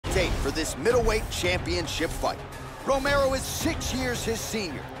date for this middleweight championship fight. Romero is 6 years his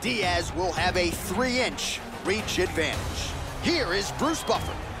senior. Diaz will have a 3-inch reach advantage. Here is Bruce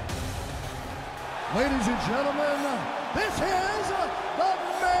Buffer. Ladies and gentlemen, this is the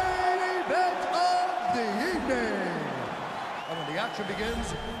main event of the evening. And when the action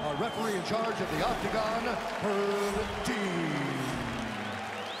begins, our referee in charge of the Octagon, Herb D.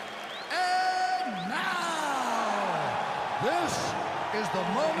 And now, this is the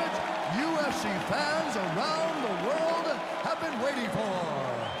moment UFC fans around the world have been waiting for.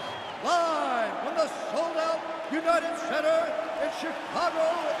 Live from the sold-out United Center in Chicago,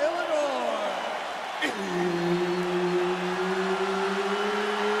 Illinois. It's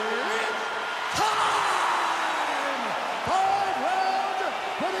time! 5 rounds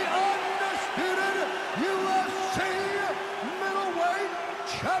for the undisputed UFC middleweight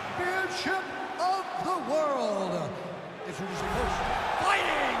championship of the world. Introducing first,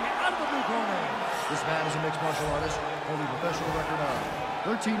 fighting out of the blue corner. This man is a mixed martial artist, holding a professional record of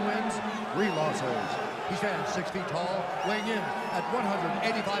 13 wins, 3 losses. He stands 6 feet tall, weighing in at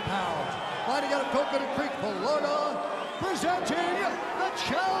 185 pounds. Fighting out of Coconut Creek, Florida, presenting the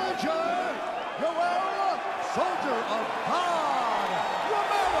challenger, Yoel Soldier of God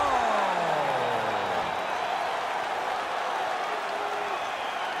Romero.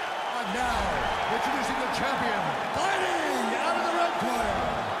 And now, introducing the champion, fighting out of the red corner.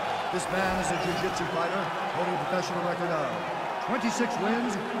 This man is a jiu-jitsu fighter, holding a professional record of 26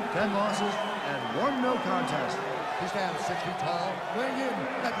 wins, 10 losses, and 1 no contest. He stands 6 feet tall, weighing in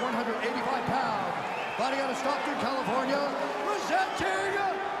at 185 pounds. Fighting out of Stockton, California, presenting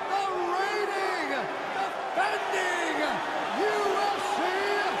the reigning, defending UFC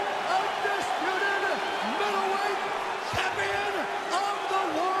undisputed middleweight champion of the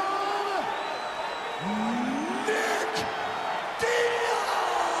world, Nick Diaz!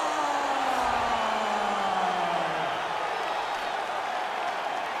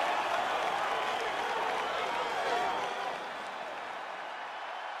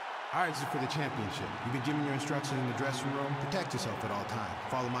 All right, this is for the championship. You've been giving your instructions in the dressing room. Protect yourself at all times.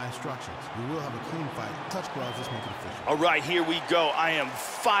 Follow my instructions. We will have a clean fight. Touch gloves, let's make it official. All right, here we go. I am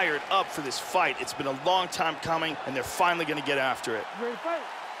fired up for this fight. It's been a long time coming, and they're finally going to get after it. Ready to fight?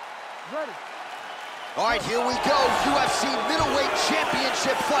 Ready. All right, here we go. UFC middleweight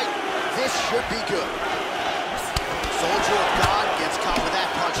championship fight. This should be good. Soldier of God gets caught with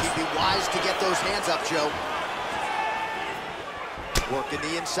that punch. He'd be wise to get those hands up, Joe. Working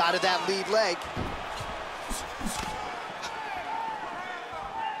the inside of that lead leg.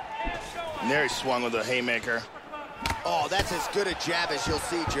 And there he swung with a haymaker. Oh, that's as good a jab as you'll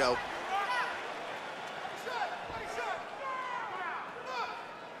see, Joe.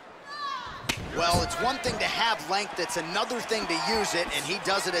 Well, it's one thing to have length, it's another thing to use it, and he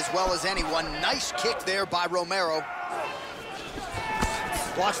does it as well as anyone. Nice kick there by Romero.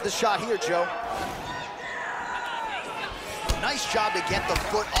 Watch the shot here, Joe. Nice job to get the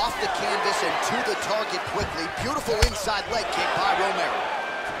foot off the canvas and to the target quickly. Beautiful inside leg kick by Romero.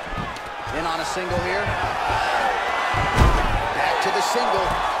 In on a single here. Back to the single.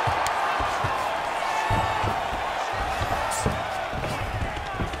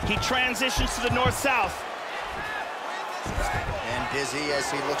 He transitions to the north-south. And busy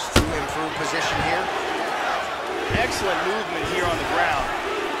as he looks to improve position here. Excellent movement here on the ground.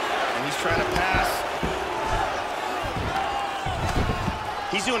 And he's trying to pass.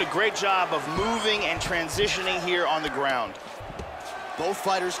 He's doing a great job of moving and transitioning here on the ground. Both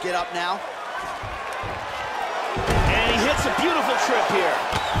fighters get up now. And he hits a beautiful trip here.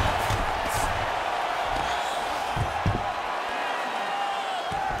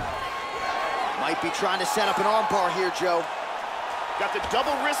 Might be trying to set up an armbar here, Joe. Got the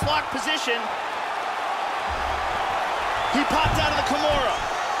double wrist lock position. He popped out of the Kimura.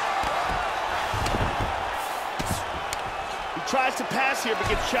 Tries to pass here, but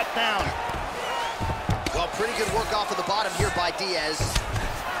gets shut down. Well, pretty good work off of the bottom here by Diaz.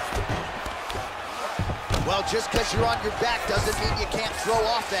 Well, just because you're on your back doesn't mean you can't throw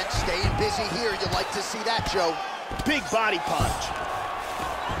offense. Staying busy here, you'd like to see that, Joe. Big body punch.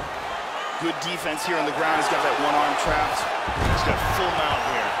 Good defense here on the ground. He's got that one arm trapped. He's got full mount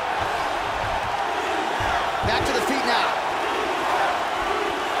here. Back to the feet now.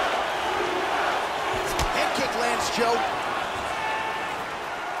 Head kick lands, Joe.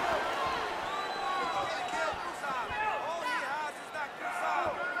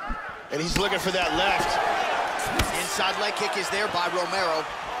 And he's looking for that left. Inside leg kick is there by Romero.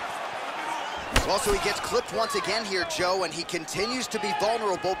 Also, he gets clipped once again here, Joe, and he continues to be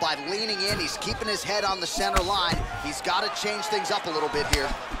vulnerable by leaning in. He's keeping his head on the center line. He's got to change things up a little bit here.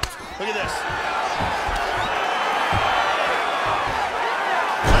 Look at this.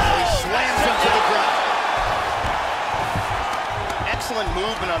 He slams him to the ground. Excellent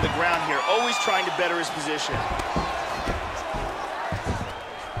movement on the ground here, always trying to better his position.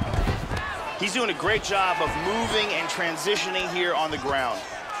 He's doing a great job of moving and transitioning here on the ground.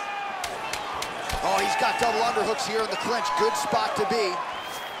 Oh, he's got double underhooks here in the clinch. Good spot to be.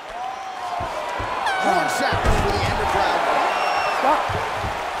 Horn sounds for the end of round one. Stop.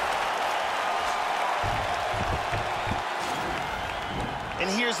 And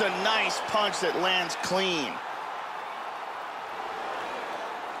here's a nice punch that lands clean.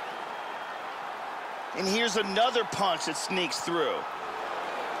 And here's another punch that sneaks through.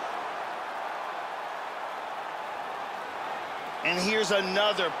 And here's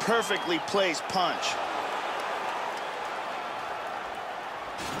another perfectly placed punch.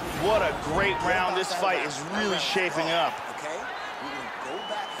 What a great round. This fight is really shaping up. Okay? We're going to go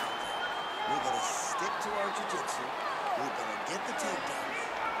back out there. We're going to stick to our jiu-jitsu. We're going to get the takedown.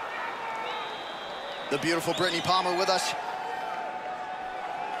 The beautiful Brittany Palmer with us.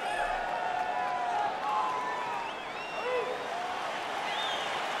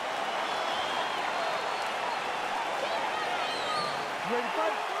 Ready,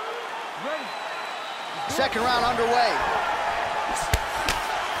 fight? Ready. Second round underway.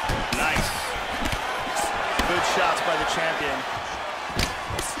 Nice. Good shots by the champion.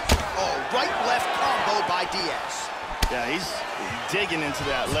 Oh, right-left combo by Diaz. Yeah, he's digging into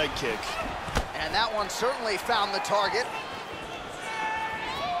that leg kick. And that one certainly found the target.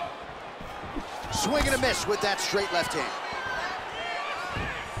 Swing and a miss with that straight left hand.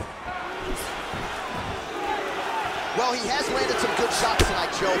 Well, he has landed some good shots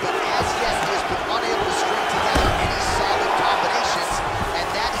tonight, Joe, but as yet he has been unable to string together any solid combinations, and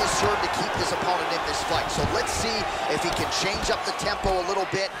that has served to keep his opponent in this fight. So let's see if he can change up the tempo a little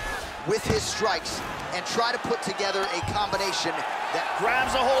bit with his strikes and try to put together a combination that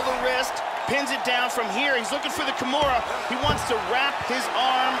Grabs a hold of the wrist, pins it down from here. He's looking for the Kimura. He wants to wrap his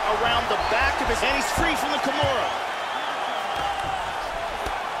arm around the back of his, and he's free from the Kimura.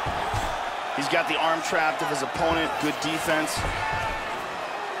 He's got the arm trapped of his opponent. Good defense.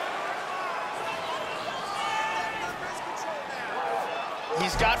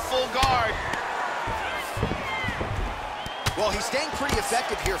 He's got full guard. well, he's staying pretty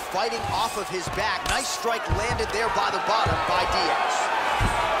effective here, fighting off of his back. Nice strike landed there by the bottom by Diaz.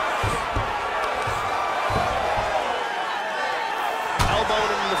 Elbowed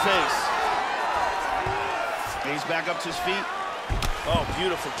him in the face. He's back up to his feet. Oh,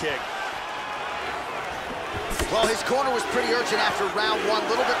 beautiful kick. Well, his corner was pretty urgent after round one. A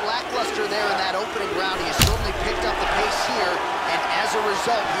little bit lackluster there in that opening round. He has certainly picked up the pace here, and as a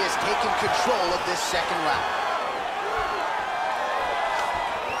result, he has taken control of this second round.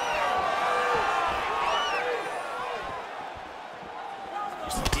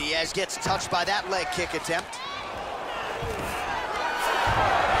 Diaz gets touched by that leg kick attempt.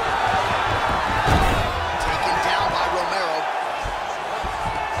 Taken down by Romero.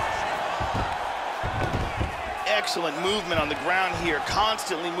 Excellent movement on the ground here.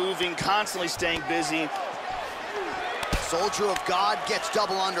 Constantly moving, constantly staying busy. Soldier of God gets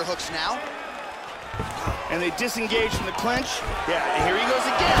double underhooks now. And they disengage from the clinch. Yeah, here he goes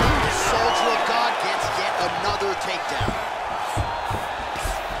again. Soldier of God gets yet another takedown.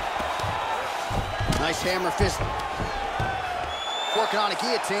 Nice hammer fist. Working on a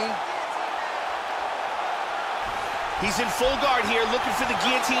guillotine. He's in full guard here, looking for the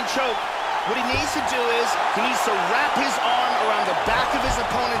guillotine choke. What he needs to do is, he needs to wrap his arm around the back of his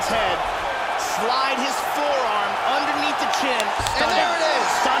opponent's head, slide his forearm underneath the chin. Stunning. And there it is.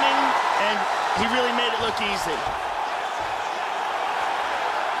 Stunning, and he really made it look easy.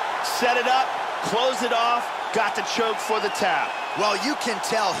 Set it up, close it off, got the choke for the tap. Well, you can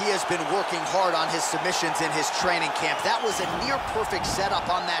tell he has been working hard on his submissions in his training camp. That was a near-perfect setup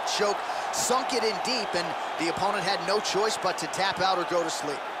on that choke. Sunk it in deep, and the opponent had no choice but to tap out or go to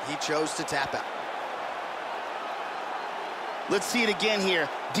sleep. He chose to tap out. Let's see it again here.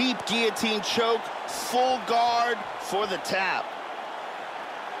 Deep guillotine choke, full guard for the tap.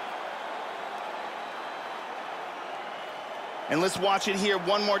 And let's watch it here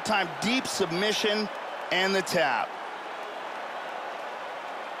one more time. Deep submission and the tap.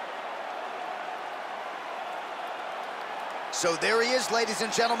 So there he is, ladies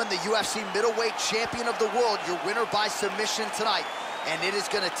and gentlemen, the UFC middleweight champion of the world, your winner by submission tonight. And it is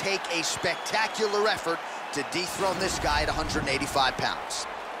going to take a spectacular effort to dethrone this guy at 185 pounds.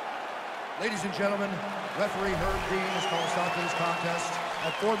 Ladies and gentlemen, referee Herb Dean has called a stop to this contest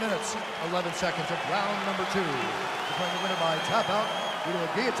at 4 minutes, 11 seconds of round number 2. Declaring the winner by tap out, into a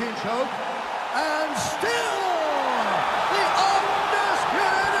guillotine choke, and still the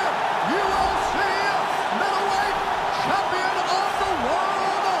undisputed UFC middleweight champion of the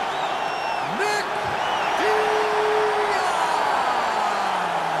world, Nick Diaz.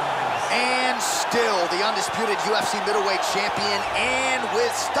 And still the undisputed UFC middleweight champion, and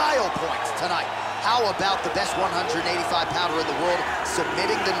with style points tonight. How about the best 185-pounder in the world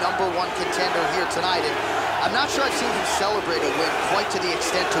submitting the #1 contender here tonight? And I'm not sure I've seen him celebrate a win quite to the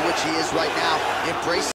extent to which he is right now, embracing